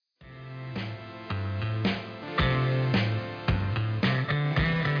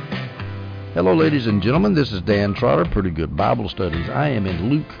Hello, ladies and gentlemen. This is Dan Trotter, Pretty Good Bible Studies. I am in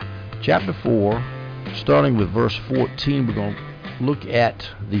Luke chapter 4, starting with verse 14. We're going to look at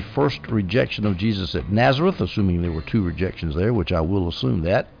the first rejection of Jesus at Nazareth, assuming there were two rejections there, which I will assume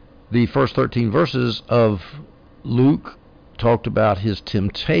that. The first 13 verses of Luke talked about his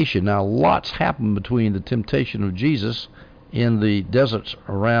temptation. Now, lots happened between the temptation of Jesus in the deserts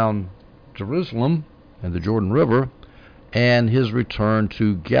around Jerusalem and the Jordan River and his return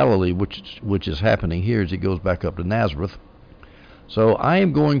to Galilee, which is happening here as he goes back up to Nazareth. So I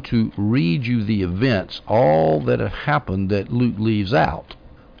am going to read you the events, all that have happened that Luke leaves out.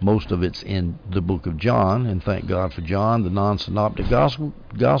 Most of it's in the book of John, and thank God for John, the non-synoptic gospel,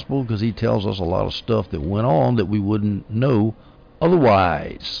 because he tells us a lot of stuff that went on that we wouldn't know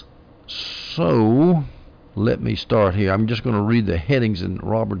otherwise. So let me start here. I'm just going to read the headings in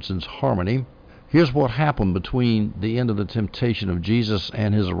Robertson's Harmony. Here's what happened between the end of the temptation of Jesus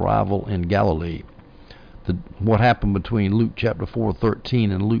and his arrival in Galilee. What happened between Luke chapter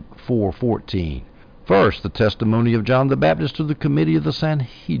 4:13 and Luke 4:14. First, the testimony of John the Baptist to the committee of the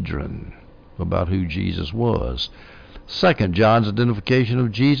Sanhedrin about who Jesus was. Second, John's identification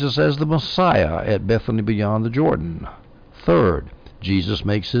of Jesus as the Messiah at Bethany beyond the Jordan. Third, Jesus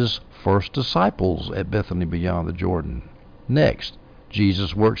makes his first disciples at Bethany beyond the Jordan. Next,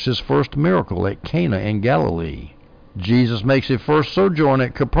 Jesus works his first miracle at Cana in Galilee. Jesus makes his first sojourn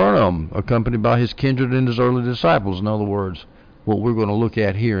at Capernaum, accompanied by his kindred and his early disciples. In other words, what we're going to look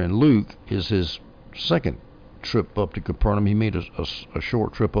at here in Luke is his second trip up to Capernaum. He made a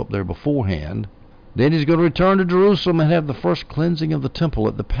short trip up there beforehand. Then he's going to return to Jerusalem and have the first cleansing of the temple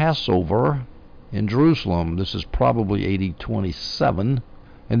at the Passover in Jerusalem. This is probably AD 27.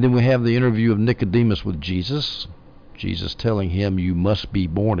 And then we have the interview of Nicodemus with Jesus. Jesus telling him, you must be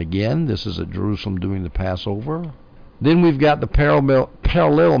born again. This is at Jerusalem during the Passover. Then we've got the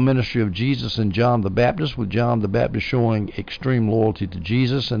parallel ministry of Jesus and John the Baptist, with John the Baptist showing extreme loyalty to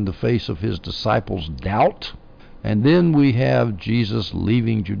Jesus in the face of his disciples' doubt. And then we have Jesus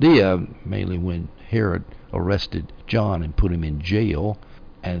leaving Judea, mainly when Herod arrested John and put him in jail.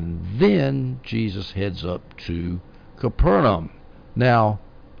 And then Jesus heads up to Capernaum. Now,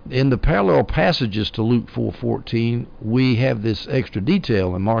 in the parallel passages to Luke 4:14, we have this extra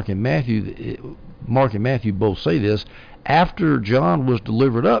detail, and Mark and Matthew both say this. After John was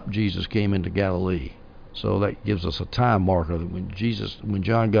delivered up, Jesus came into Galilee. So that gives us a time marker that when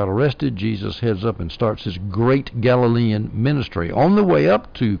John got arrested, Jesus heads up and starts his great Galilean ministry. On the way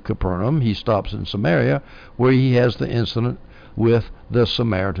up to Capernaum, he stops in Samaria, where he has the incident with the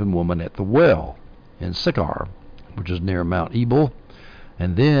Samaritan woman at the well in Sychar, which is near Mount Ebal.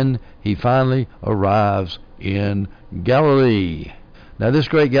 And then he finally arrives in Galilee. Now, this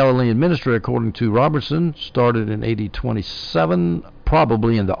great Galilean ministry, according to Robertson, started in AD 27,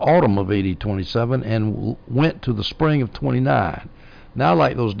 probably in the autumn of AD 27, and went to the spring of 29. Now, I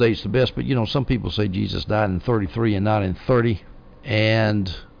like those dates the best, but, some people say Jesus died in 33 and not in 30.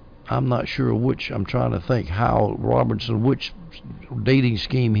 And I'm not sure which. I'm trying to think how Robertson, which dating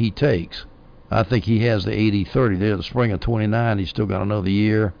scheme he takes. I think he has the 80-30 there, the spring of 29. He's still got another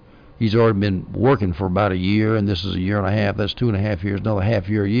year. He's already been working for about a year, and this is a year and a half. That's 2.5 years, another half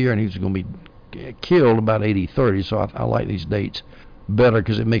year a year, and he's going to be killed about 80-30. So I like these dates better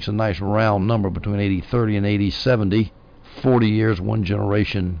because it makes a nice round number between 80-30 and 80-70. 40 years, one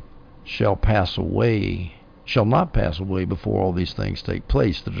generation shall not pass away before all these things take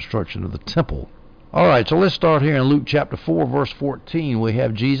place, the destruction of the temple. All right, so let's start here in Luke chapter 4, verse 14. We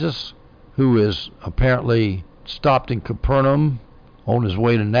have Jesus, who is apparently stopped in Capernaum on his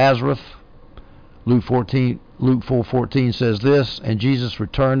way to Nazareth. Luke 4:14 says this, and Jesus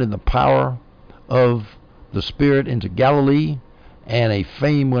returned in the power of the Spirit into Galilee, and a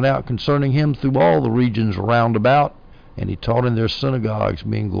fame went out concerning him through all the regions round about, and he taught in their synagogues,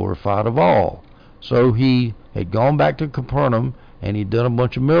 being glorified of all. So he had gone back to Capernaum, and he'd done a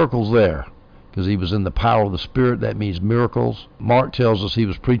bunch of miracles there, because he was in the power of the Spirit. That means miracles. Mark tells us he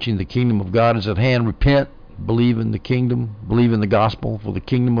was preaching the kingdom of God is at hand. Repent, believe in the kingdom, believe in the gospel, for the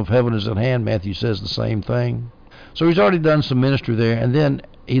kingdom of heaven is at hand. Matthew says the same thing. So he's already done some ministry there, and then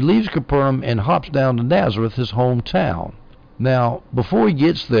he leaves Capernaum and hops down to Nazareth, his hometown. Now, before he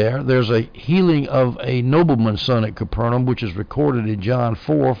gets there, there's a healing of a nobleman's son at Capernaum, which is recorded in John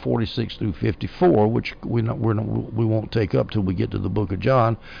 4:46 through 54, which we won't take up till we get to the book of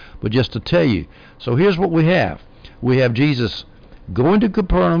John. But just to tell you, so here's what we have. We have Jesus going to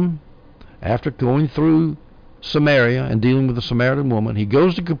Capernaum after going through Samaria and dealing with the Samaritan woman. He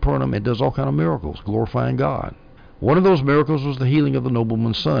goes to Capernaum and does all kind of miracles, glorifying God. One of those miracles was the healing of the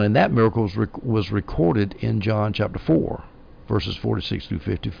nobleman's son, and that miracle was recorded in John chapter 4, verses 46 through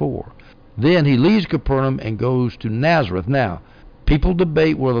 54. Then he leaves Capernaum and goes to Nazareth. Now, people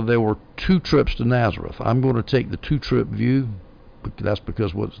debate whether there were 2 trips to Nazareth. I'm going to take the 2-trip view. That's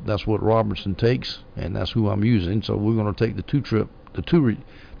because that's what Robertson takes, and that's who I'm using. So we're going to take the two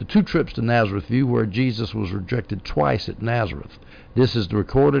trips to Nazareth view, where Jesus was rejected twice at Nazareth. This is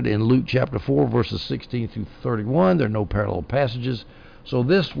recorded in Luke chapter 4, verses 16 through 31. There are no parallel passages, so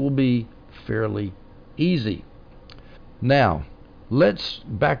this will be fairly easy. Now, let's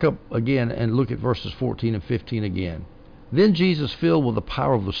back up again and look at verses 14 and 15 again. Then Jesus, filled with the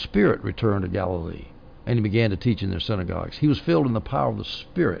power of the Spirit, returned to Galilee, and he began to teach in their synagogues. He was filled in the power of the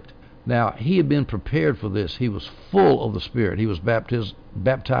Spirit. Now, he had been prepared for this. He was full of the Spirit. He was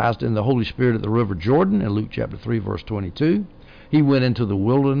baptized in the Holy Spirit at the river Jordan in Luke chapter 3, verse 22. He went into the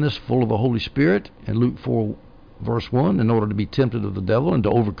wilderness full of the Holy Spirit in Luke 4, verse 1, in order to be tempted of the devil and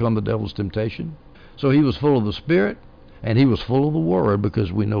to overcome the devil's temptation. So he was full of the Spirit, and he was full of the Word,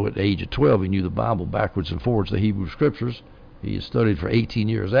 because we know at the age of 12 he knew the Bible backwards and forwards, the Hebrew Scriptures. He had studied for 18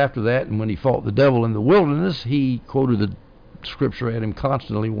 years after that, and when he fought the devil in the wilderness, he quoted the Scripture at him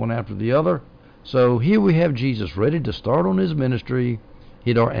constantly, one after the other. So here we have Jesus ready to start on his ministry.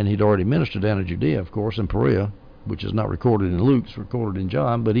 He'd already ministered down in Judea, of course, in Perea, which is not recorded in Luke, it's recorded in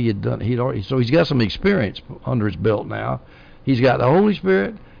John. But so he's got some experience under his belt now. He's got the Holy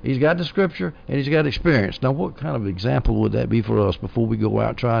Spirit, he's got the Scripture, and he's got experience. Now, what kind of example would that be for us before we go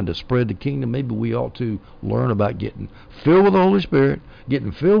out trying to spread the kingdom? Maybe we ought to learn about getting filled with the Holy Spirit,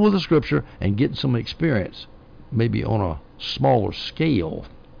 getting filled with the Scripture, and getting some experience, maybe on a smaller scale,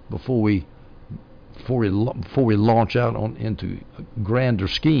 before we launch out into grander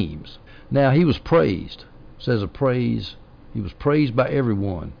schemes. Now, he was praised. It says of praise, he was praised by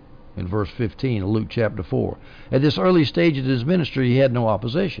everyone. In verse 15 of Luke chapter 4. At this early stage of his ministry, he had no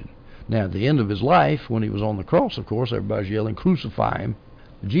opposition. Now, at the end of his life, when he was on the cross, of course, everybody's yelling, "Crucify him."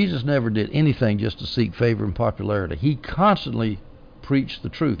 Jesus never did anything just to seek favor and popularity. He constantly preached the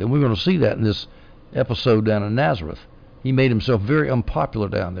truth, and we're going to see that in this episode down in Nazareth. He made himself very unpopular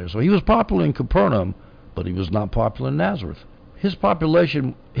down there. So he was popular in Capernaum, but he was not popular in Nazareth. His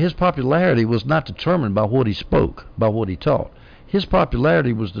popularity was not determined by what he spoke, by what he taught. His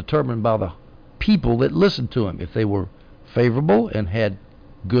popularity was determined by the people that listened to him. If they were favorable and had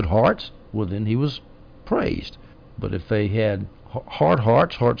good hearts, well, then he was praised. But if they had hard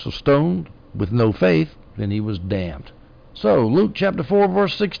hearts, hearts of stone, with no faith, then he was damned. So, Luke chapter 4,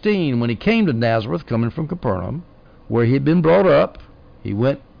 verse 16, when he came to Nazareth, coming from Capernaum, where he had been brought up, he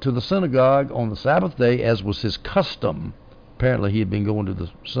went to the synagogue on the Sabbath day, as was his custom. Apparently he had been going to the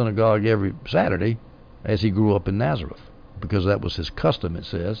synagogue every Saturday as he grew up in Nazareth, because that was his custom, it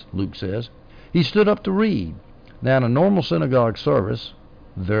says, Luke says. He stood up to read. Now, in a normal synagogue service,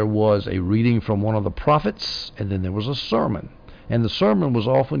 there was a reading from one of the prophets, and then there was a sermon. And the sermon was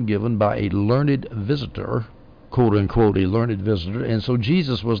often given by a learned visitor, quote-unquote, a learned visitor. And so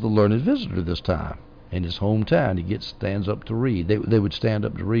Jesus was the learned visitor this time. In his hometown, he stands up to read. They would stand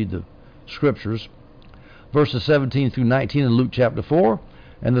up to read the Scriptures. Verses 17 through 19 in Luke chapter 4,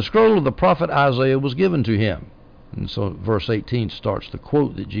 and the scroll of the prophet Isaiah was given to him. And so verse 18 starts the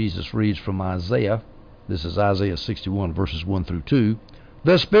quote that Jesus reads from Isaiah. This is Isaiah 61, verses 1 through 2.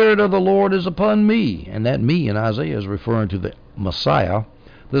 The Spirit of the Lord is upon me. And that me in Isaiah is referring to the Messiah.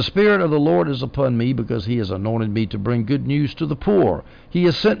 The Spirit of the Lord is upon me, because he has anointed me to bring good news to the poor. He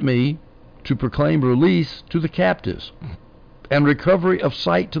has sent me to proclaim release to the captives, and recovery of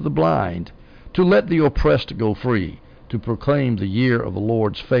sight to the blind, to let the oppressed go free, to proclaim the year of the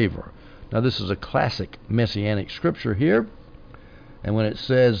Lord's favor. Now, this is a classic messianic scripture here. And when it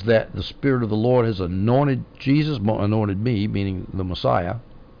says that the Spirit of the Lord has anointed Jesus, anointed me, meaning the Messiah,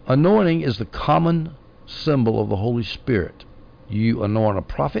 anointing is the common symbol of the Holy Spirit. You anoint a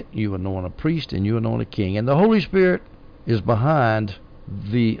prophet, you anoint a priest, and you anoint a king. And the Holy Spirit is behind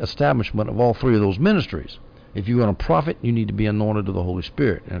the establishment of all three of those ministries. If you're going to prophet, you need to be anointed of the Holy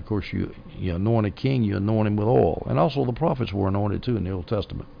Spirit. And of course, you anoint a king, you anoint him with oil. And also the prophets were anointed too in the Old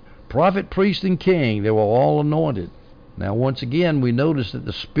Testament. Prophet, priest, and king, they were all anointed. Now, once again, we notice that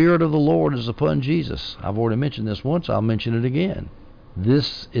the Spirit of the Lord is upon Jesus. I've already mentioned this once, I'll mention it again.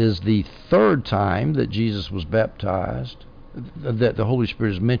 This is the third time that Jesus was baptized, that the Holy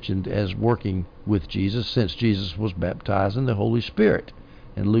Spirit is mentioned as working with Jesus, since Jesus was baptized in the Holy Spirit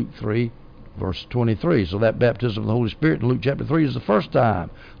in Luke 3, verse 23. So that baptism of the Holy Spirit in Luke chapter 3 is the first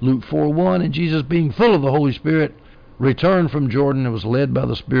time. Luke 4:1, and Jesus, being full of the Holy Spirit, returned from Jordan and was led by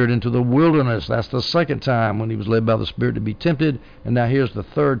the Spirit into the wilderness. That's the second time when he was led by the Spirit to be tempted. And now here's the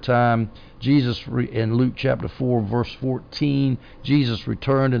third time. Jesus, in Luke chapter 4, verse 14, Jesus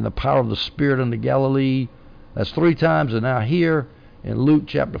returned in the power of the Spirit unto Galilee. That's three times. And now here in Luke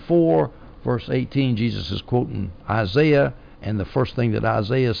chapter 4, Verse 18, Jesus is quoting Isaiah, and the first thing that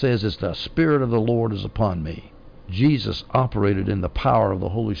Isaiah says is, the Spirit of the Lord is upon me. Jesus operated in the power of the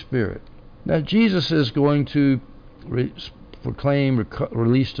Holy Spirit. Now, Jesus is going to proclaim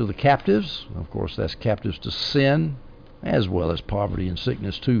release to the captives. Of course, that's captives to sin, as well as poverty and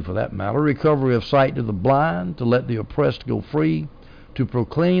sickness too, for that matter. Recovery of sight to the blind, to let the oppressed go free, to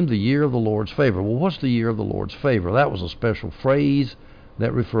proclaim the year of the Lord's favor. Well, what's the year of the Lord's favor? That was a special phrase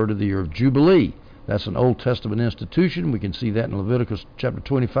that referred to the year of Jubilee. That's an Old Testament institution. We can see that in Leviticus chapter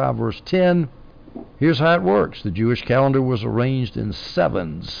 25, verse 10. Here's how it works. The Jewish calendar was arranged in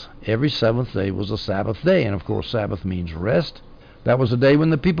sevens. Every seventh day was a Sabbath day, and of course Sabbath means rest. That was a day when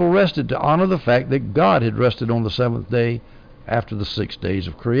the people rested to honor the fact that God had rested on the seventh day after the 6 days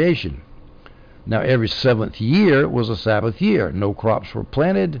of creation. Now, every seventh year was a Sabbath year. No crops were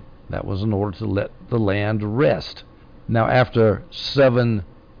planted. That was in order to let the land rest. Now, after 7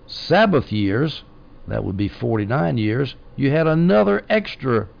 Sabbath years, that would be 49 years, you had another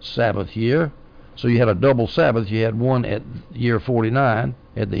extra Sabbath year. So you had a double Sabbath. You had one at year 49,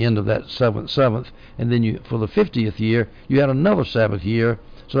 at the end of that seventh, and then for the 50th year, you had another Sabbath year.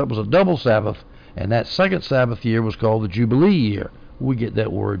 So that was a double Sabbath, and that second Sabbath year was called the Jubilee year. We get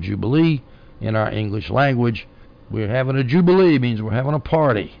that word Jubilee in our English language. We're having a Jubilee, means we're having a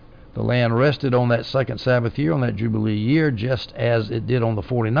party. The land rested on that second Sabbath year, on that Jubilee year, just as it did on the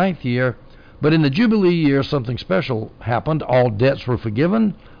 49th year. But in the Jubilee year, something special happened. All debts were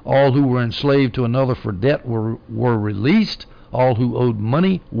forgiven. All who were enslaved to another for debt were released. All who owed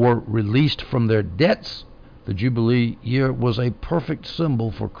money were released from their debts. The Jubilee year was a perfect symbol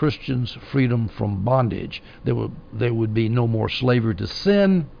for Christians' freedom from bondage. There would be no more slavery to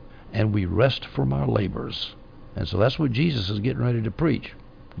sin, and we rest from our labors. And so that's what Jesus is getting ready to preach.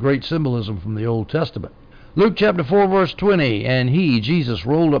 Great symbolism from the Old Testament. Luke chapter 4, verse 20, and he, Jesus,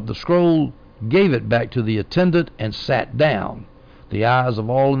 rolled up the scroll, gave it back to the attendant, and sat down. The eyes of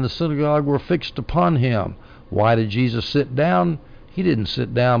all in the synagogue were fixed upon him. Why did Jesus sit down? He didn't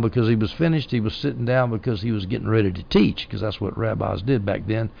sit down because he was finished. He was sitting down because he was getting ready to teach, because that's what rabbis did back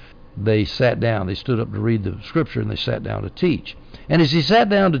then. They sat down. They stood up to read the scripture, and they sat down to teach. And as he sat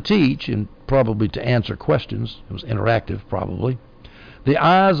down to teach, and probably to answer questions, it was interactive probably, the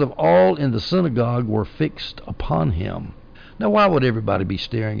eyes of all in the synagogue were fixed upon him. Now, why would everybody be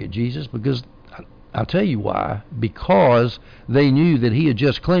staring at Jesus? Because I'll tell you why. Because they knew that he had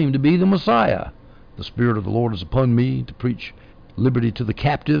just claimed to be the Messiah. The Spirit of the Lord is upon me to preach liberty to the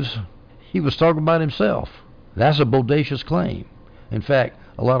captives. He was talking about himself. That's a bodacious claim. In fact,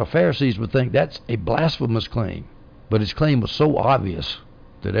 a lot of Pharisees would think that's a blasphemous claim. But his claim was so obvious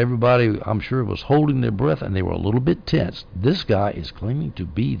that everybody, I'm sure, was holding their breath, and they were a little bit tense. This guy is claiming to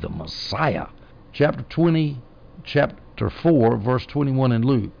be the Messiah. Chapter 4, verse 21 in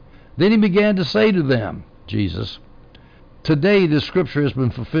Luke. Then he began to say to them, Jesus, today this scripture has been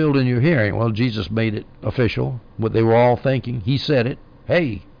fulfilled in your hearing. Well, Jesus made it official, what they were all thinking. He said it.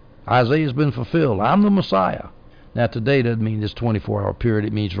 Hey, Isaiah's been fulfilled. I'm the Messiah. Now, today doesn't mean this 24-hour period.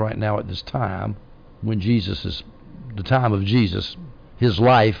 It means right now at this time, when Jesus is, the time of Jesus, his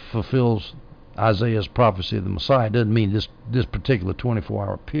life fulfills Isaiah's prophecy of the Messiah. It doesn't mean this particular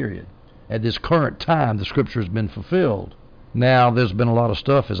 24-hour period. At this current time, the scripture has been fulfilled. Now, there's been a lot of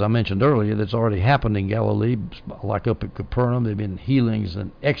stuff, as I mentioned earlier, that's already happened in Galilee, like up at Capernaum. There have been healings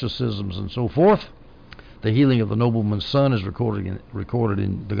and exorcisms and so forth. The healing of the nobleman's son is recorded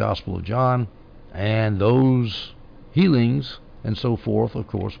in the Gospel of John. And those healings and so forth, of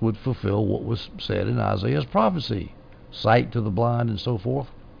course, would fulfill what was said in Isaiah's prophecy. Sight to the blind and so forth,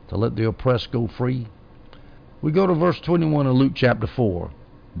 to let the oppressed go free. We go to verse 21 of Luke chapter 4.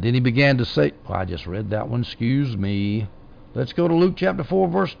 Then he began to say, I just read that one, excuse me. Let's go to Luke chapter 4,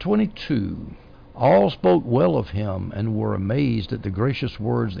 verse 22. All spoke well of him and were amazed at the gracious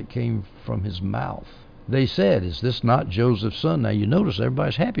words that came from his mouth. They said, is this not Joseph's son? Now you notice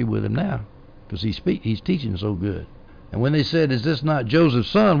everybody's happy with him now, because he's teaching so good. And when they said, is this not Joseph's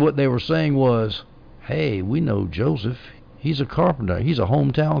son? What they were saying was, hey, we know Joseph. He's a carpenter. He's a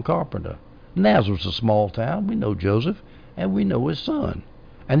hometown carpenter. Nazareth's a small town. We know Joseph, and we know his son.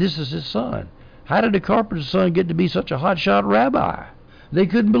 And this is his son. How did a carpenter's son get to be such a hotshot rabbi? They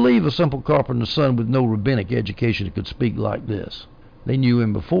couldn't believe a simple carpenter's son with no rabbinic education could speak like this. They knew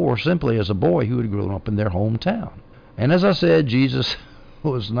him before simply as a boy who had grown up in their hometown. And as I said, Jesus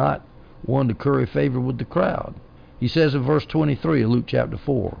was not one to curry favor with the crowd. He says in verse 23 of Luke chapter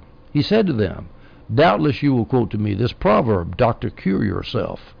 4, he said to them, doubtless you will quote to me this proverb, doctor, cure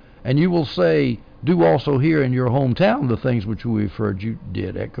yourself. And you will say, do also here in your hometown the things which we've heard you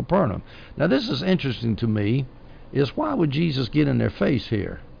did at Capernaum. Now this is interesting to me, is why would Jesus get in their face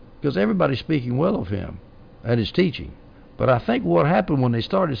here? because everybody's speaking well of him and his teaching. But I think what happened when they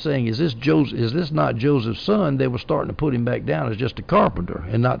started saying, is this not Joseph's son, they were starting to put him back down as just a carpenter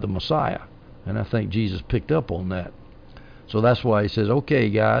and not the Messiah. And I think Jesus picked up on that. So that's why he says, okay,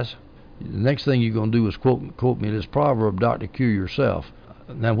 guys, the next thing you're going to do is quote me this proverb, doctor, cure yourself.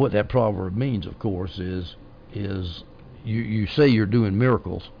 Now, what that proverb means, of course, is you say you're doing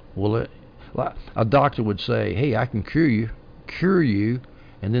miracles. Well, a doctor would say, hey, I can cure you,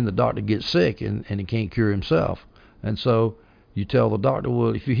 and then the doctor gets sick and he can't cure himself. And so you tell the doctor,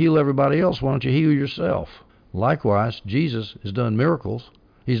 well, if you heal everybody else, why don't you heal yourself? Likewise, Jesus has done miracles.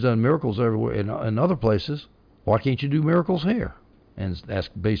 He's done miracles everywhere in other places. Why can't you do miracles here? And that's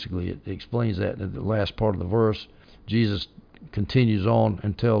basically, it explains that in the last part of the verse. Jesus continues on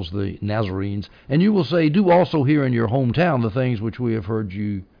and tells the Nazarenes, and you will say, do also here in your hometown the things which we have heard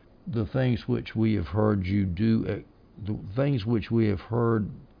you do, the things which we have heard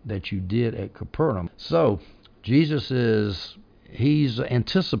that you did at Capernaum. So Jesus he's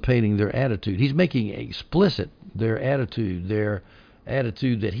anticipating their attitude. He's making explicit their attitude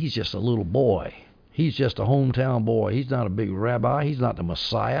that he's just a little boy. He's just a hometown boy. He's not a big rabbi. He's not the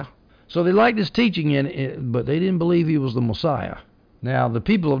Messiah. So they liked his teaching, but they didn't believe he was the Messiah. Now, the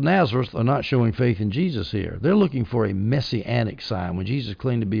people of Nazareth are not showing faith in Jesus here. They're looking for a messianic sign. When Jesus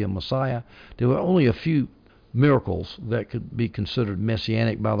claimed to be a Messiah, there were only a few miracles that could be considered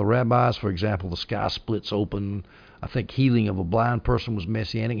messianic by the rabbis. For example, the sky splits open. I think healing of a blind person was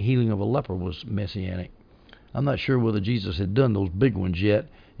messianic. Healing of a leper was messianic. I'm not sure whether Jesus had done those big ones yet,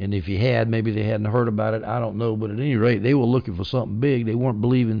 and if he had, maybe they hadn't heard about it. I don't know, but at any rate, they were looking for something big. They weren't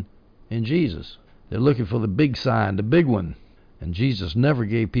believing in Jesus. They're looking for the big sign, the big one. And Jesus never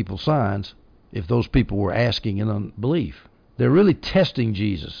gave people signs if those people were asking in unbelief. They're really testing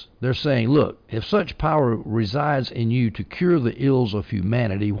Jesus. They're saying, look, if such power resides in you to cure the ills of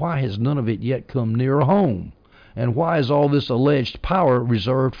humanity, why has none of it yet come near home? And why is all this alleged power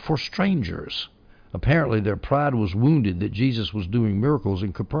reserved for strangers? Apparently their pride was wounded that Jesus was doing miracles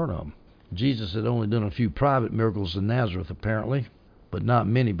in Capernaum. Jesus had only done a few private miracles in Nazareth, apparently, but not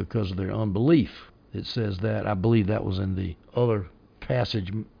many because of their unbelief. It says that. I believe that was in the other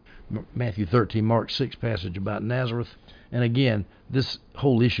passage, Matthew 13, Mark 6 passage about Nazareth. And again, this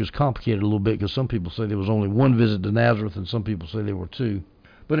whole issue is complicated a little bit because some people say there was only one visit to Nazareth and some people say there were two.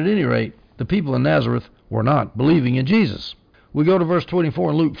 But at any rate, the people in Nazareth were not believing in Jesus. We go to verse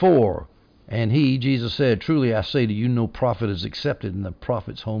 24 in Luke 4. And Jesus said, truly I say to you, no prophet is accepted in the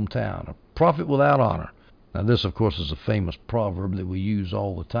prophet's hometown. A prophet without honor. Now this, of course, is a famous proverb that we use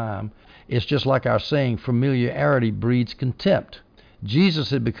all the time. It's just like our saying, familiarity breeds contempt. Jesus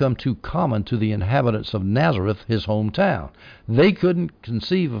had become too common to the inhabitants of Nazareth, his hometown. They couldn't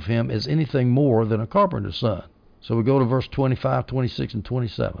conceive of him as anything more than a carpenter's son. So we go to verse 25, 26, and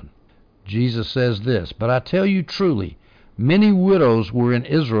 27. Jesus says this, but I tell you truly, many widows were in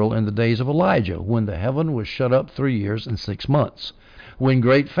Israel in the days of Elijah, when the heaven was shut up 3 years and 6 months, when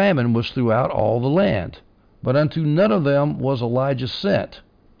great famine was throughout all the land. But unto none of them was Elijah sent,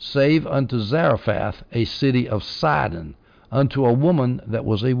 save unto Zarephath, a city of Sidon, unto a woman that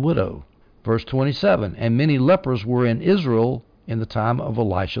was a widow. Verse 27, and many lepers were in Israel in the time of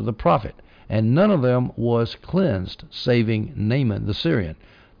Elisha the prophet, and none of them was cleansed, saving Naaman the Syrian.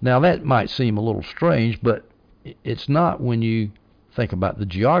 Now that might seem a little strange, but it's not when you think about the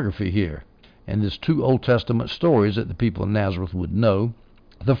geography here. And there's two Old Testament stories that the people of Nazareth would know.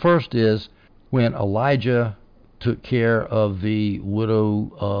 The first is when Elijah took care of the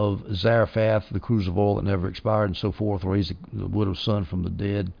widow of Zarephath, the cruse of oil that never expired and so forth, raised the widow's son from the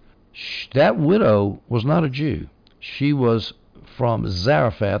dead. That widow was not a Jew. She was from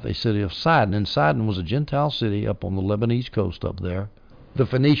Zarephath, a city of Sidon, and Sidon was a Gentile city up on the Lebanese coast up there, the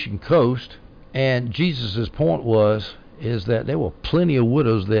Phoenician coast. And Jesus' point is that there were plenty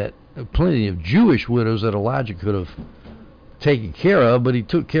of Jewish widows that Elijah could have taken care of, but he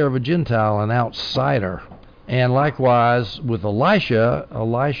took care of a Gentile, an outsider. And likewise with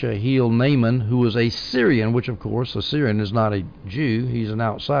Elisha healed Naaman, who was a Syrian, which of course a Syrian is not a Jew. He's an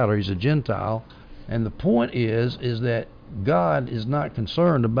outsider. He's a Gentile. And the point is that God is not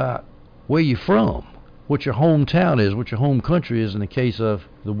concerned about where you're from, what your hometown is, what your home country is in the case of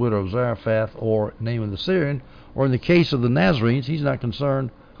the widow of Zarephath or Naaman the Syrian, or in the case of the Nazarenes, he's not concerned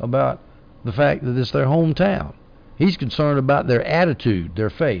about the fact that it's their hometown. He's concerned about their attitude,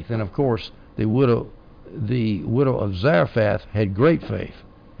 their faith. And of course, the widow of Zarephath had great faith,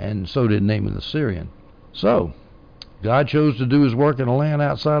 and so did Naaman the Syrian. So, God chose to do his work in a land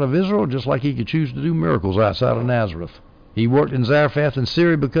outside of Israel, just like he could choose to do miracles outside of Nazareth. He worked in Zarephath and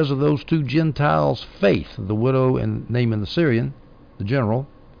Syria because of those two Gentiles' faith, the widow and Naaman the Syrian, the general.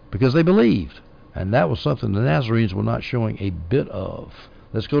 because they believed. And that was something the Nazarenes were not showing a bit of.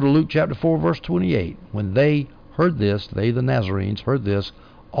 Let's go to Luke chapter 4, verse 28. When they heard this, they, the Nazarenes, heard this,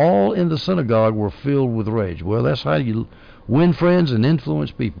 all in the synagogue were filled with rage. Well, that's how you win friends and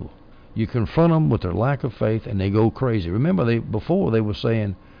influence people. You confront them with their lack of faith, and they go crazy. Remember, before they were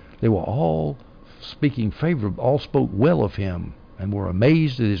saying they were all speaking favorably, all spoke well of him, and were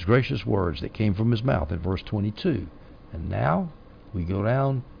amazed at his gracious words that came from his mouth in verse 22. And now we go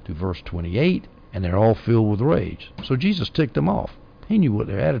down to verse 28, and they're all filled with rage. So Jesus ticked them off. He knew what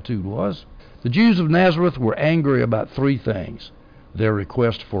their attitude was. The Jews of Nazareth were angry about three things. Their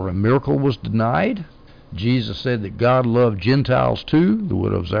request for a miracle was denied. Jesus said that God loved Gentiles too, the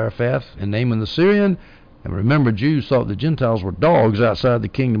widow of Zarephath and Naaman the Syrian. And remember, Jews thought the Gentiles were dogs outside the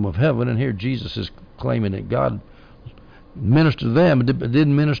kingdom of heaven, and here Jesus is claiming that God ministered to them but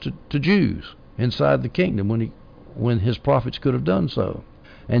didn't minister to Jews inside the kingdom when his prophets could have done so.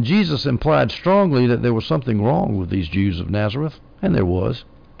 And Jesus implied strongly that there was something wrong with these Jews of Nazareth, and there was.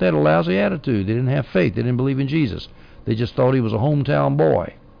 They had a lousy attitude. They didn't have faith. They didn't believe in Jesus. They just thought he was a hometown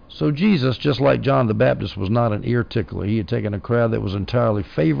boy. So Jesus, just like John the Baptist, was not an ear tickler. He had taken a crowd that was entirely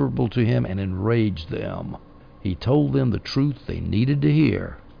favorable to him and enraged them. He told them the truth they needed to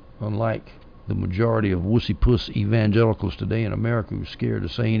hear, unlike the majority of wussy-puss evangelicals today in America who are scared to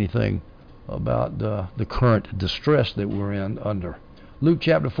say anything about the current distress that we're under. Luke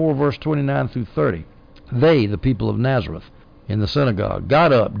chapter 4, verse 29 through 30. They, the people of Nazareth, in the synagogue,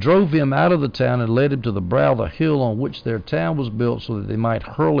 got up, drove him out of the town, and led him to the brow of the hill on which their town was built, so that they might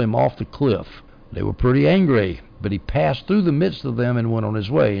hurl him off the cliff. They were pretty angry, but he passed through the midst of them and went on his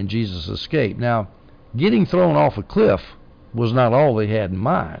way, and Jesus escaped. Now, getting thrown off a cliff was not all they had in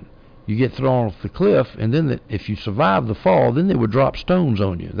mind. You get thrown off the cliff, and then if you survive the fall, then they would drop stones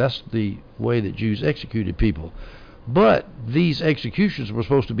on you. That's the way that Jews executed people. But these executions were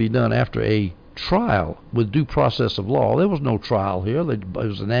supposed to be done after a trial with due process of law. There was no trial here. It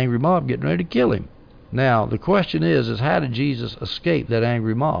was an angry mob getting ready to kill him. Now, the question is how did Jesus escape that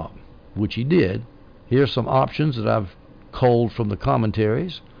angry mob? Which he did. Here's some options that I've culled from the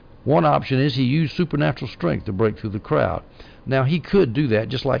commentaries. One option is he used supernatural strength to break through the crowd. Now, he could do that,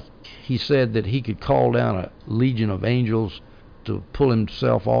 just like he said that he could call down a legion of angels to pull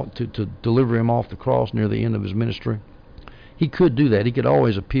himself off, to deliver him off the cross near the end of his ministry. He could do that. He could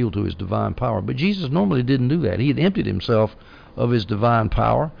always appeal to his divine power. But Jesus normally didn't do that. He had emptied himself of his divine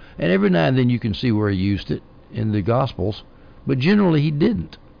power, and every now and then you can see where he used it in the Gospels, but generally he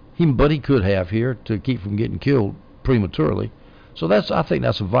didn't. But he could have here to keep from getting killed prematurely. So I think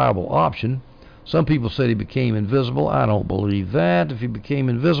that's a viable option. Some people said he became invisible. I don't believe that. If he became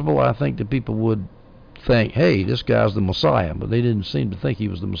invisible, I think that people would think, hey, this guy's the Messiah, but they didn't seem to think he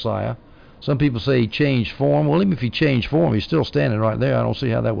was the Messiah. Some people say he changed form. Well, even if he changed form, he's still standing right there. I don't see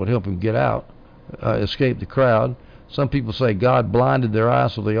how that would help him get out, escape the crowd. Some people say God blinded their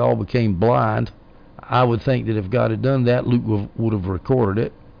eyes so they all became blind. I would think that if God had done that, Luke would have recorded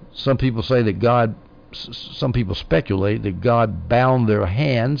it. Some people say that some people speculate that God bound their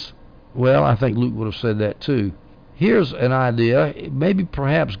hands. Well, I think Luke would have said that too. Here's an idea. Maybe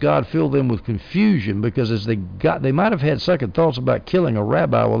perhaps God filled them with confusion because they might have had second thoughts about killing a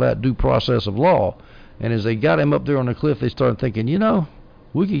rabbi without due process of law. And as they got him up there on the cliff, they started thinking,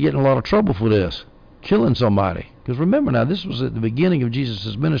 we could get in a lot of trouble for this, killing somebody. Because remember now, this was at the beginning of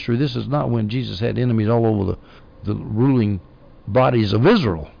Jesus' ministry. This is not when Jesus had enemies all over the ruling bodies of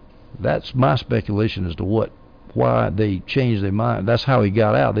Israel. That's my speculation as to why they changed their mind. That's how he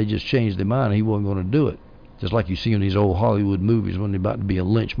got out. They just changed their mind. He wasn't going to do it. Just like you see in these old Hollywood movies when they're about to be a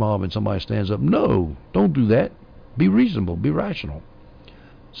lynch mob and somebody stands up. No, don't do that. Be reasonable. Be rational.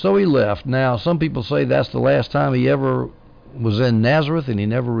 So he left. Now, some people say that's the last time he ever was in Nazareth and he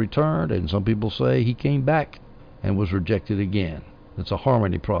never returned. And some people say he came back and was rejected again. It's a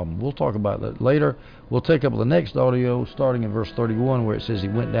harmony problem. We'll talk about that later. We'll take up the next audio starting in verse 31 where it says he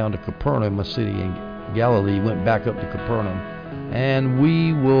went down to Capernaum, a city in Galilee. He went back up to Capernaum. And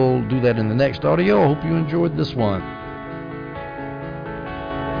we will do that in the next audio. I hope you enjoyed this one.